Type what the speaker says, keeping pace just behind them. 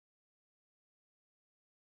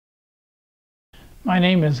My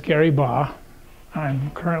name is Gary Baugh.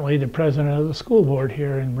 I'm currently the president of the school board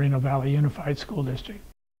here in Moreno Valley Unified School District.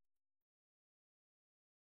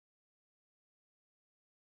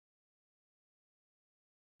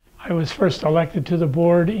 I was first elected to the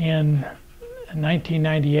board in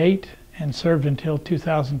 1998 and served until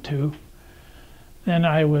 2002. Then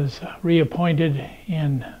I was reappointed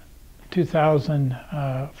in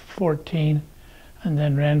 2014 and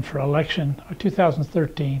then ran for election,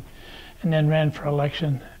 2013, and then ran for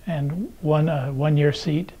election and won a one-year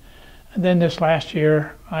seat. And then this last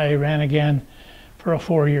year I ran again for a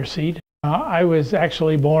four-year seat. I was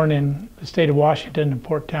actually born in the state of Washington in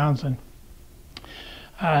Port Townsend.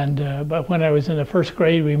 But when I was in the first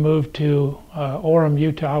grade, we moved to Orem,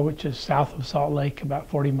 Utah, which is south of Salt Lake, about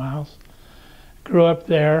 40 miles. Grew up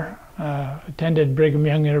there, attended Brigham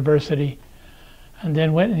Young University, and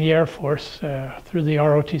then went in the Air Force through the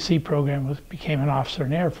ROTC program, became an officer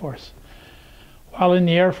in the Air Force. While in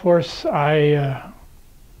the Air Force, I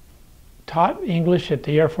taught English at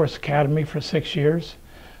the Air Force Academy for 6 years.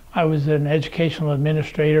 I was an educational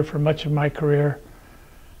administrator for much of my career.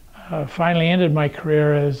 Finally ended my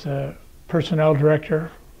career as a personnel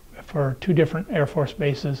director for 2 different Air Force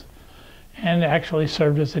bases, and actually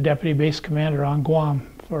served as a deputy base commander on Guam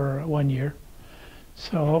for 1 year.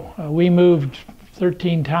 So we moved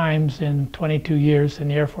 13 times in 22 years in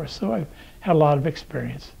the Air Force, so I've had a lot of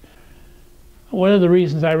experience. One of the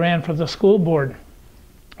reasons I ran for the school board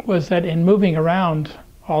was that in moving around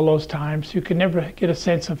all those times, you could never get a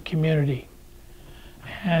sense of community.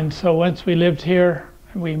 And so once we lived here,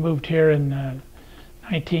 we moved here in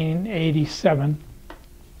 1987.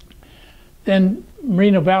 Then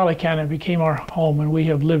Moreno Valley kind of became our home, and we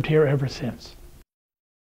have lived here ever since.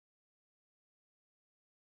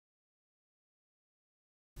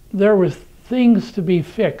 There were things to be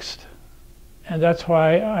fixed, and that's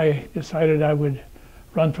why I decided I would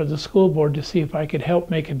run for the school board to see if I could help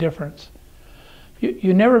make a difference.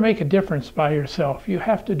 You never make a difference by yourself. You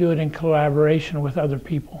have to do it in collaboration with other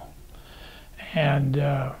people. And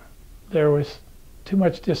there was too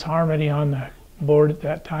much disharmony on the board at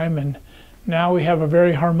that time, and now we have a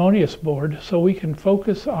very harmonious board, so we can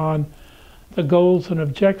focus on the goals and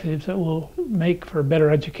objectives that will make for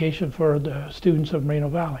better education for the students of Moreno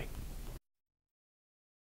Valley.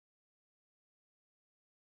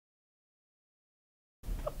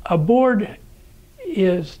 A board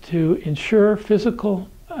is to ensure fiscal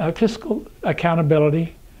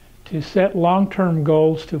accountability, to set long-term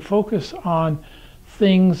goals, to focus on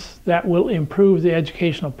things that will improve the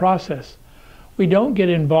educational process. We don't get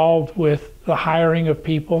involved with the hiring of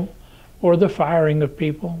people or the firing of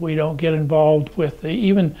people. We don't get involved with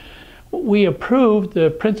we approve the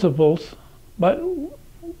principals, but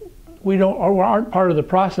we aren't part of the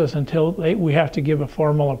process until we have to give a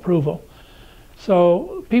formal approval.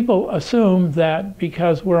 So people assume that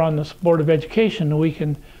because we're on this Board of Education, we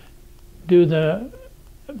can do the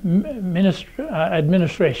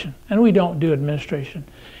administration, and we don't do administration.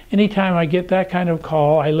 Anytime I get that kind of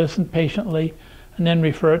call, I listen patiently and then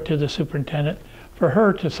refer it to the superintendent for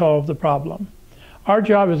her to solve the problem. Our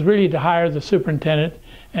job is really to hire the superintendent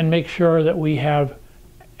and make sure that we have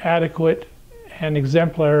adequate and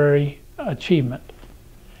exemplary achievement.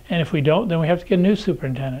 And if we don't, then we have to get a new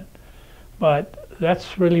superintendent. But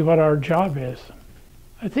that's really what our job is.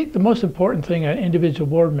 I think the most important thing an individual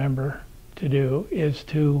board member to do is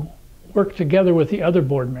to work together with the other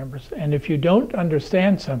board members. And if you don't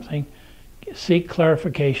understand something, seek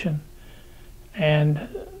clarification and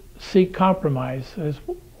seek compromise. As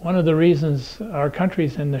one of the reasons our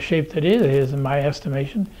country's in the shape that it is, in my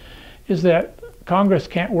estimation, is that Congress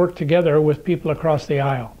can't work together with people across the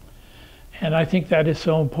aisle. And I think that is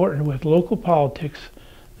so important with local politics,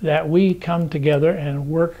 that we come together and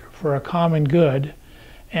work for a common good.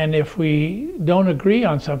 And if we don't agree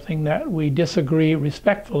on something, that we disagree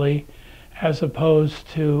respectfully, as opposed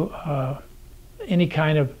to any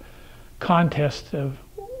kind of contest of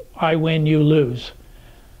I win, you lose.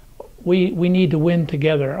 We need to win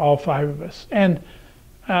together, all 5 of us. And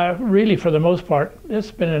really, for the most part, it's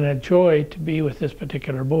been a joy to be with this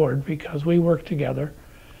particular board because we work together.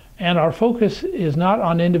 And our focus is not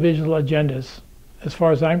on individual agendas. As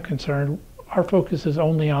far as I'm concerned, our focus is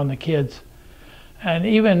only on the kids. And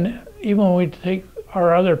even when we take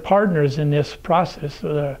our other partners in this process,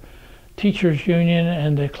 the teachers union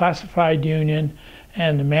and the classified union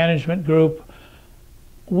and the management group,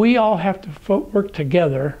 we all have to work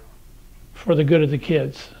together for the good of the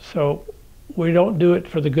kids. So we don't do it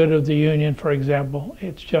for the good of the union, for example.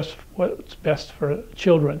 It's just what's best for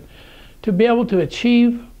children to be able to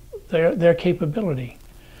achieve their capability.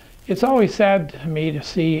 It's always sad to me to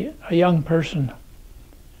see a young person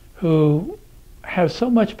who has so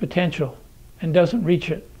much potential and doesn't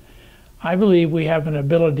reach it. I believe we have an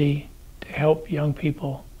ability to help young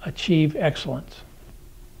people achieve excellence.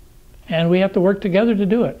 And we have to work together to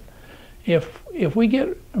do it. If we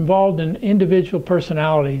get involved in individual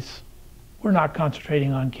personalities, we're not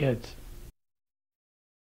concentrating on kids.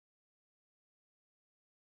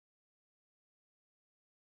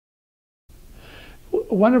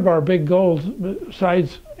 One of our big goals,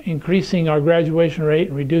 besides increasing our graduation rate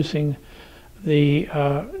and reducing the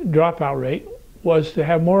dropout rate, was to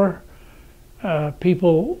have more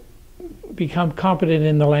people become competent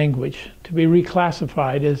in the language, to be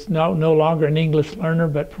reclassified as no longer an English learner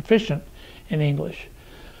but proficient in English.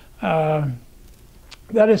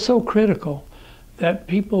 That is so critical, that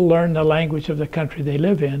people learn the language of the country they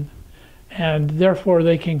live in, and therefore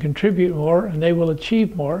they can contribute more and they will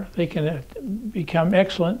achieve more. They can become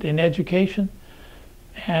excellent in education,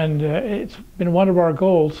 and it's been one of our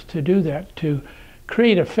goals to do that, to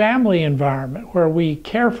create a family environment where we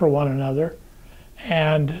care for one another,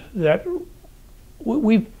 and that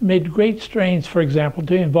we've made great strides, for example,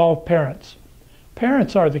 to involve parents.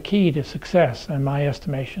 Parents are the key to success, in my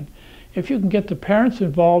estimation. If you can get the parents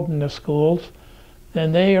involved in the schools,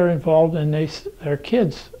 then they are involved and their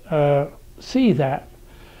kids see that.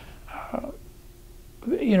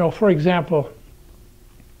 You know, for example,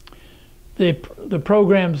 the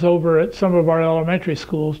programs over at some of our elementary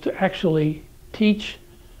schools to actually teach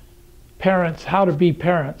parents how to be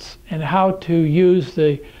parents and how to use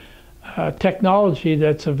the technology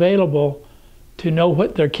that's available to know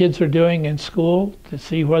what their kids are doing in school, to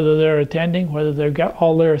see whether they're attending, whether they've got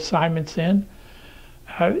all their assignments in.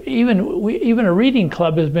 Even a reading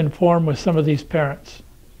club has been formed with some of these parents.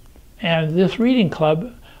 And this reading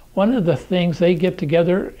club, one of the things, they get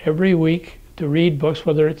together every week to read books,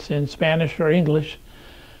 whether it's in Spanish or English.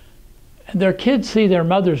 And their kids see their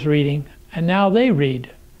mothers reading, and now they read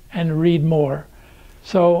and read more.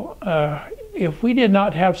 So if we did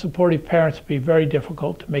not have supportive parents, it would be very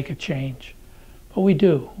difficult to make a change. But we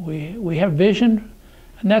do. We have vision,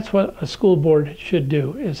 and that's what a school board should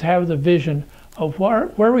do, is have the vision of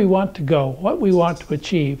where we want to go, what we want to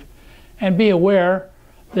achieve, and be aware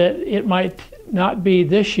that it might not be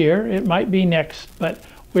this year, it might be next, but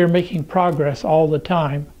we're making progress all the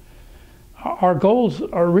time. Our goals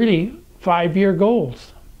are really 5-year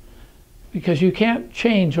goals, because you can't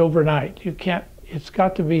change overnight. You can't. It's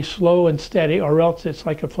got to be slow and steady, or else it's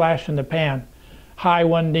like a flash in the pan, high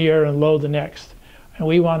one year and low the next. And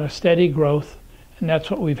we want a steady growth, and that's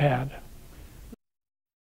what we've had.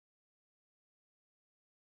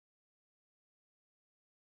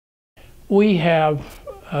 We have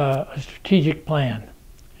a strategic plan.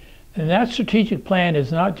 And that strategic plan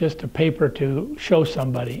is not just a paper to show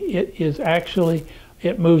somebody. It is actually,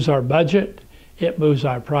 it moves our budget, it moves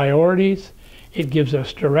our priorities, it gives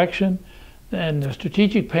us direction. And the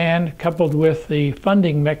strategic plan, coupled with the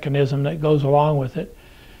funding mechanism that goes along with it,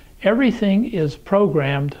 everything is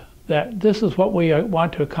programmed that this is what we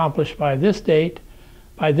want to accomplish by this date,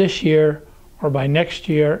 by this year, or by next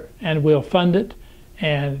year, and we'll fund it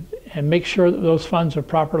and make sure that those funds are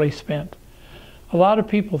properly spent. A lot of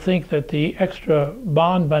people think that the extra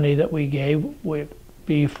bond money that we gave would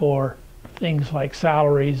be for things like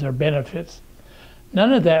salaries or benefits.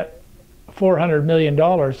 None of that $400 million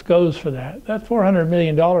goes for that. That $400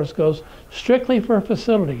 million goes strictly for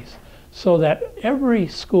facilities, so that every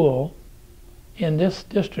school in this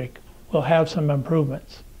district will have some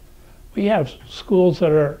improvements. We have schools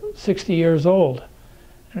that are 60 years old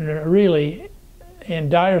and are really in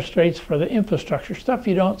dire straits for the infrastructure, stuff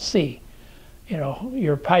you don't see. You know,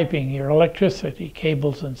 your piping, your electricity,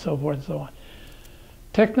 cables, and so forth and so on.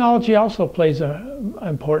 Technology also plays an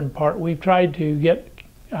important part. We've tried to get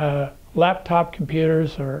laptop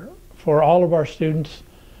computers for all of our students.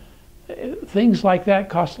 Things like that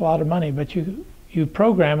cost a lot of money, but you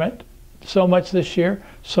program it, so much this year,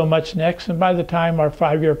 so much next, and by the time our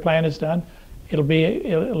 5-year plan is done, it'll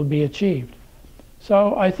be achieved.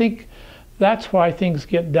 So I think that's why things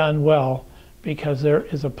get done well, because there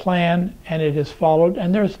is a plan and it is followed,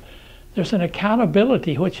 and there's an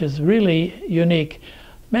accountability which is really unique.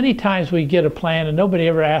 Many times we get a plan and nobody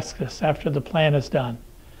ever asks us after the plan is done.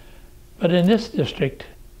 But in this district,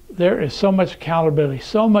 there is so much accountability,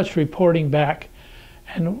 so much reporting back,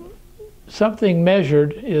 and something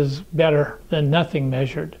measured is better than nothing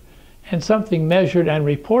measured. And something measured and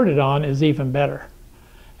reported on is even better.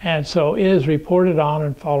 And so it is reported on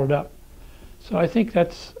and followed up. So I think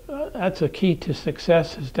that's a key to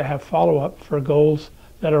success, is to have follow-up for goals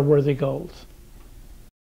that are worthy goals.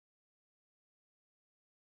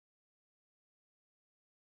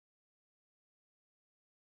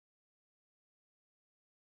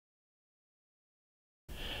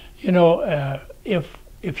 You know,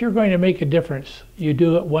 if you're going to make a difference, you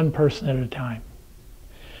do it one person at a time.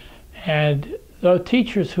 And the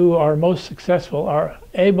teachers who are most successful are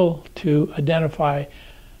able to identify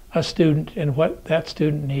a student and what that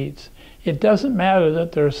student needs. It doesn't matter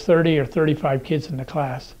that there's 30 or 35 kids in the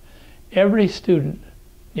class. Every student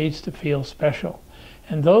needs to feel special.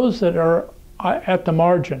 And those that are at the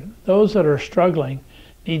margin, those that are struggling,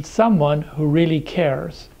 need someone who really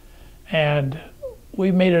cares. And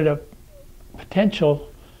we made it a potential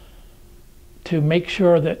to make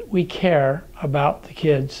sure that we care about the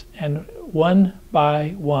kids, and one by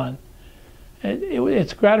one.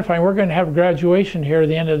 It's gratifying. We're going to have graduation here at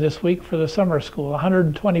the end of this week for the summer school.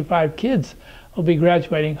 125 kids will be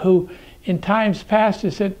graduating who in times past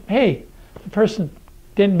have said, hey, the person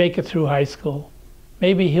didn't make it through high school.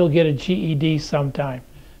 Maybe he'll get a GED sometime.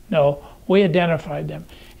 No, we identified them.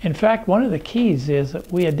 In fact, one of the keys is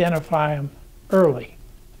that we identify them early,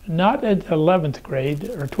 not at 11th grade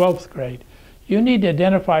or 12th grade. You need to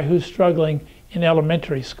identify who's struggling in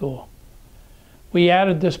elementary school. We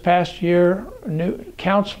added this past year new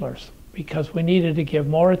counselors because we needed to give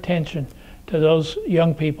more attention to those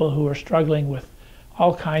young people who are struggling with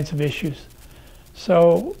all kinds of issues.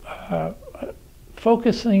 So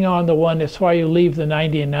focusing on the one, that's why you leave the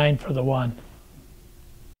 99 for the one.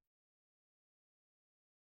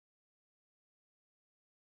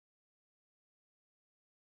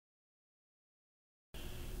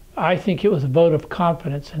 I think it was a vote of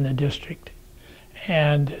confidence in the district.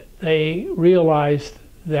 And they realized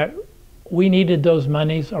that we needed those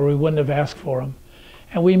monies or we wouldn't have asked for them.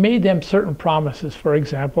 And we made them certain promises. For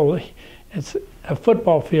example, it's a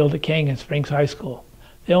football field at Canyon Springs High School.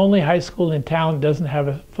 The only high school in town doesn't have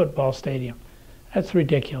a football stadium. That's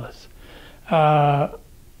ridiculous.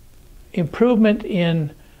 Improvement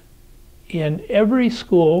in every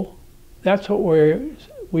school, that's what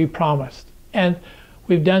we promised. And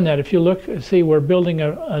we've done that. If you look, see, we're building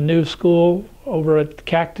a new school over at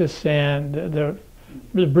Cactus and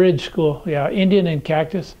the Bridge School, yeah, Indian and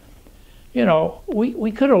Cactus. You know,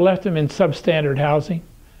 we could have left them in substandard housing,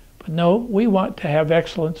 but no, we want to have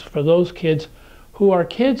excellence for those kids who are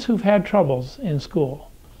kids who've had troubles in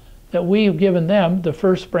school. That we've given them the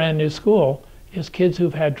first brand new school is kids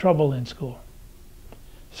who've had trouble in school.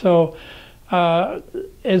 So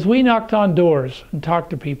as we knocked on doors and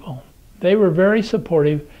talked to people, they were very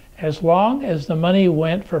supportive as long as the money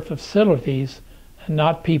went for facilities and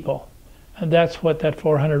not people. And that's what that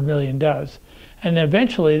 $400 million does. And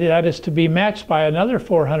eventually that is to be matched by another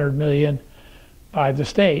 $400 million by the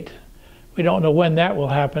state. We don't know when that will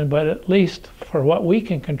happen, but at least for what we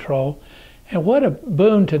can control. And what a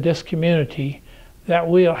boon to this community that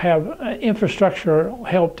we'll have infrastructure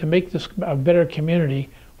help to make this a better community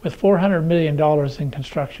with $400 million in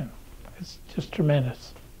construction. It's just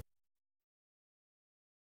tremendous.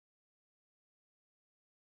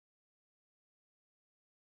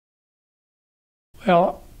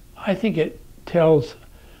 Well, I think it tells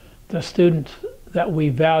the students that we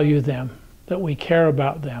value them, that we care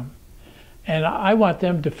about them. And I want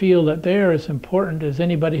them to feel that they're as important as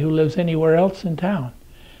anybody who lives anywhere else in town.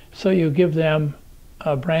 So you give them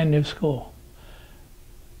a brand new school.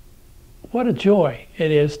 What a joy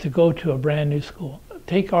it is to go to a brand new school.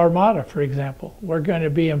 Take Armada, for example. We're going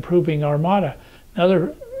to be improving Armada,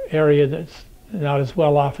 another area that's not as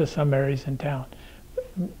well off as some areas in town.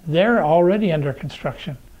 They're already under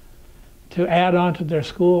construction to add on to their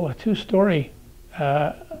school a two-story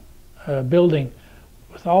building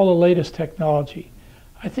with all the latest technology.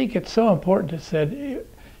 I think it's so important to say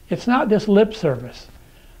it's not just lip service.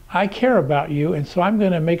 I care about you, and so I'm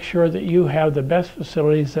going to make sure that you have the best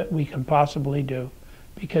facilities that we can possibly do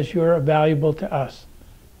because you're valuable to us.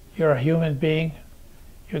 You're a human being.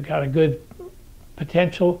 You've got a good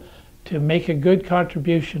potential to make a good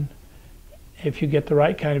contribution. If you get the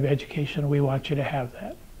right kind of education, we want you to have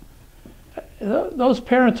that. Those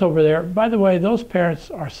parents over there, by the way, those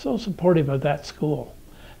parents are so supportive of that school.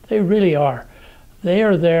 They really are. They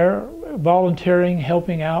are there volunteering,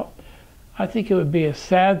 helping out. I think it would be a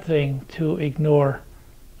sad thing to ignore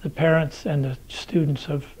the parents and the students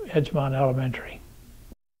of Edgemont Elementary.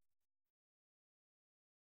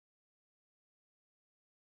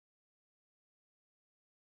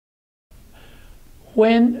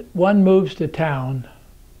 When one moves to town,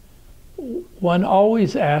 one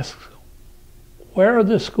always asks, where are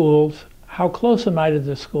the schools? How close am I to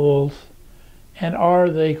the schools? And are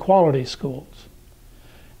they quality schools?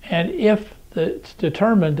 And if it's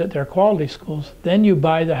determined that they're quality schools, then you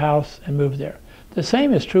buy the house and move there. The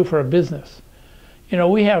same is true for a business. You know,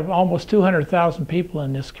 we have almost 200,000 people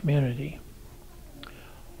in this community.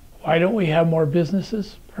 Why don't we have more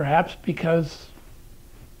businesses? Perhaps because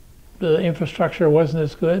the infrastructure wasn't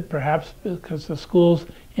as good, perhaps because the schools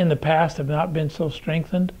in the past have not been so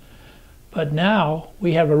strengthened. But now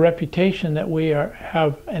we have a reputation that we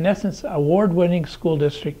have, in essence, award-winning school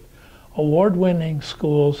district, award-winning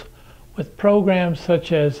schools with programs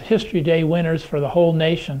such as History Day winners for the whole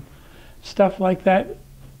nation. Stuff like that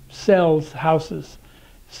sells houses,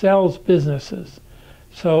 sells businesses.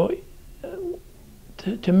 So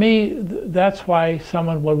to me, that's why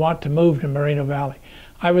someone would want to move to Moreno Valley.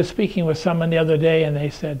 I was speaking with someone the other day and they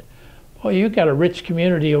said, well, you've got a rich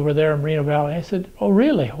community over there in Moreno Valley. I said, oh,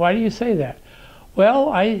 really? Why do you say that? Well,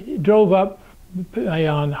 I drove up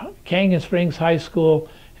on Canyon Springs High School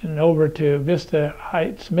and over to Vista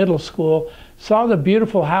Heights Middle School, saw the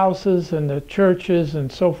beautiful houses and the churches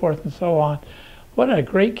and so forth and so on. What a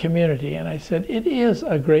great community. And I said, it is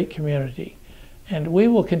a great community. And we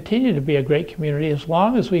will continue to be a great community as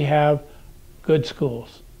long as we have good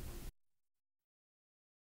schools.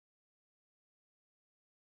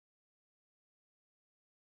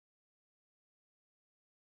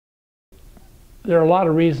 There are a lot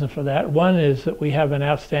of reasons for that. One is that we have an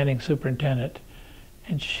outstanding superintendent,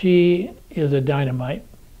 and she is a dynamite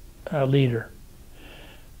leader.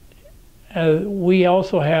 We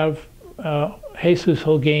also have Jesus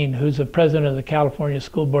Holguin, who's the president of the California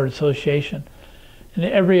School Board Association. And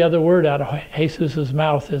every other word out of Jesus's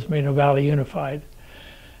mouth is Moreno Valley Unified.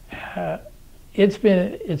 It's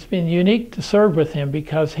been unique to serve with him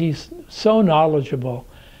because he's so knowledgeable,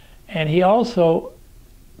 and he also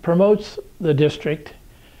promotes the district,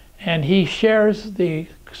 and he shares the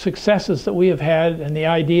successes that we have had and the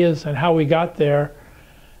ideas and how we got there,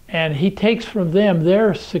 and he takes from them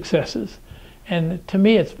their successes. And to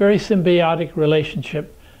me, it's a very symbiotic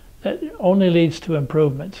relationship that only leads to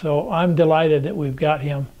improvement. So I'm delighted that we've got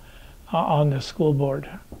him on the school board.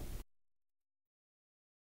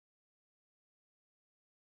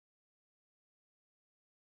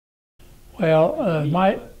 Well,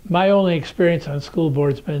 my only experience on school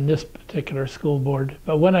board has been this particular school board.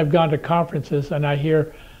 But when I've gone to conferences and I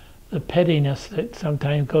hear the pettiness that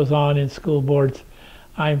sometimes goes on in school boards,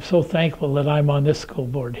 I'm so thankful that I'm on this school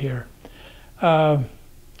board here.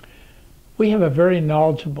 We have a very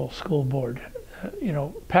knowledgeable school board. You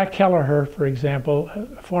know, Pat Kelleher, for example,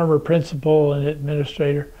 a former principal and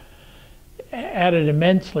administrator, added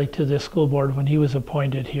immensely to this school board when he was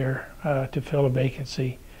appointed here to fill a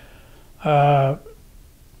vacancy.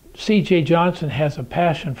 C.J. Johnson has a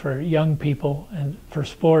passion for young people and for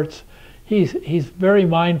sports. He's very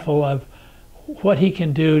mindful of what he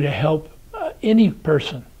can do to help any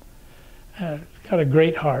person. Got a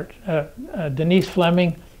great heart. Denise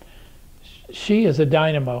Fleming, she is a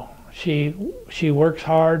dynamo. She works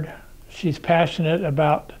hard. She's passionate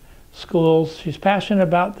about schools. She's passionate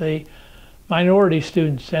about the minority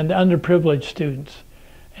students and the underprivileged students.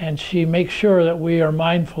 And she makes sure that we are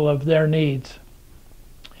mindful of their needs.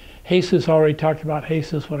 Jesus already talked about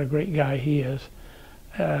Jesus, what a great guy he is.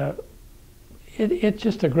 It's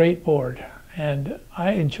just a great board, and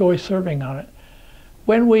I enjoy serving on it.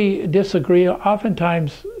 When we disagree,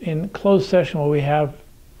 oftentimes in closed session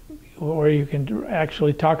where you can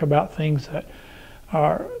actually talk about things that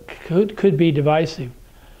could be divisive,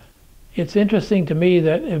 it's interesting to me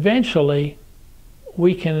that eventually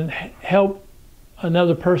we can help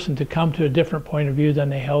another person to come to a different point of view than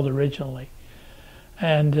they held originally.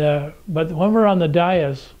 And but when we're on the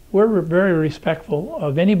dais, we're very respectful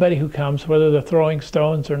of anybody who comes, whether they're throwing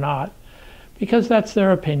stones or not, because that's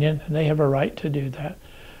their opinion and they have a right to do that.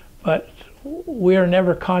 But we are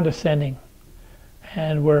never condescending,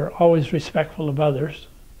 and we're always respectful of others.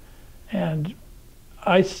 And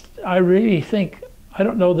I really think, I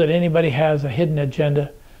don't know that anybody has a hidden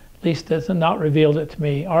agenda, at least has not revealed it to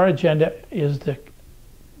me. Our agenda is the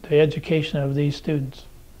education of these students.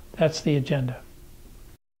 That's the agenda.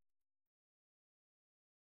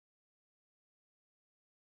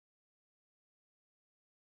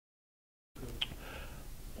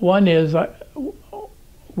 One is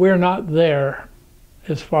we're not there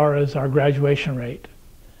as far as our graduation rate.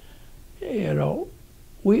 You know,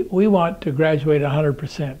 we want to graduate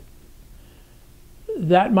 100%.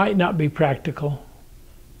 That might not be practical,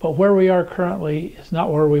 but where we are currently is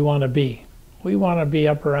not where we want to be. We want to be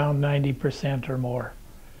up around 90% or more.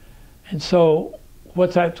 And so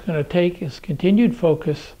what that's going to take is continued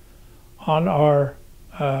focus on our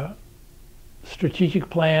strategic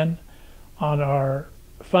plan, on our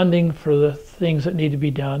funding for the things that need to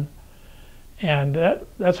be done. And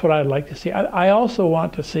that's what I'd like to see. I also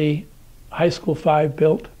want to see High School 5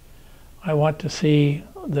 built. I want to see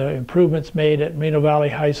the improvements made at Moreno Valley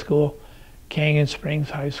High School Canyon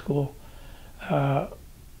Springs High School,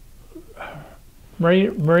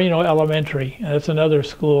 Moreno Elementary, and that's another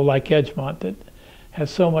school like Edgemont that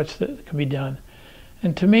has so much that can be done.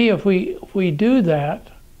 And to me, if we do that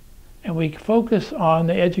and we focus on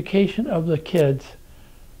the education of the kids,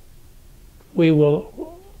 we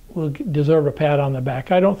will deserve a pat on the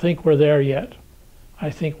back. I don't think we're there yet. I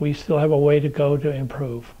think we still have a way to go to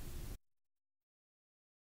improve.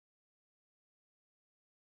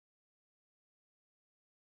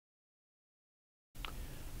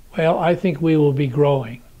 Well, I think we will be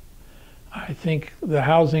growing. I think the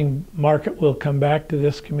housing market will come back to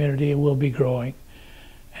this community and will be growing.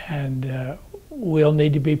 And we'll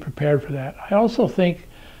need to be prepared for that. I also think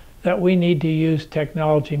that we need to use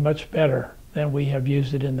technology much better than we have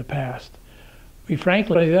used it in the past. We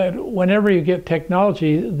frankly, whenever you get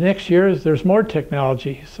technology, next year there's more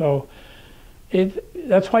technology. So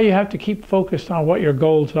that's why you have to keep focused on what your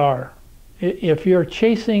goals are. If you're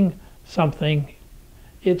chasing something,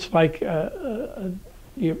 it's like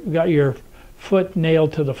you've got your foot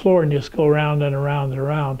nailed to the floor and just go around and around and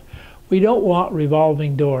around. We don't want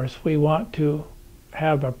revolving doors. We want to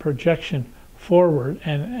have a projection forward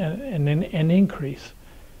and an increase.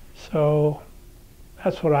 So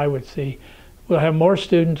that's what I would see. We'll have more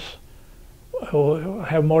students, we'll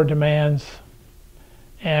have more demands,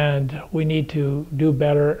 and we need to do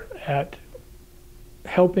better at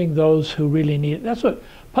helping those who really need it. That's what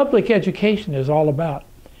public education is all about.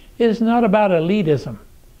 It is not about elitism.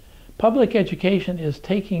 Public education is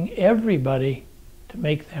taking everybody to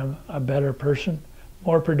make them a better person,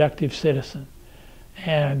 more productive citizen.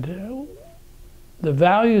 And the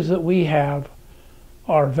values that we have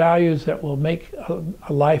are values that will make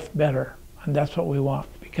a life better. And that's what we want.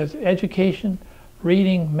 Because education,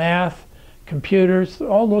 reading, math, computers,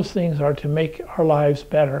 all those things are to make our lives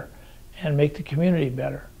better and make the community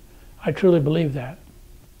better. I truly believe that.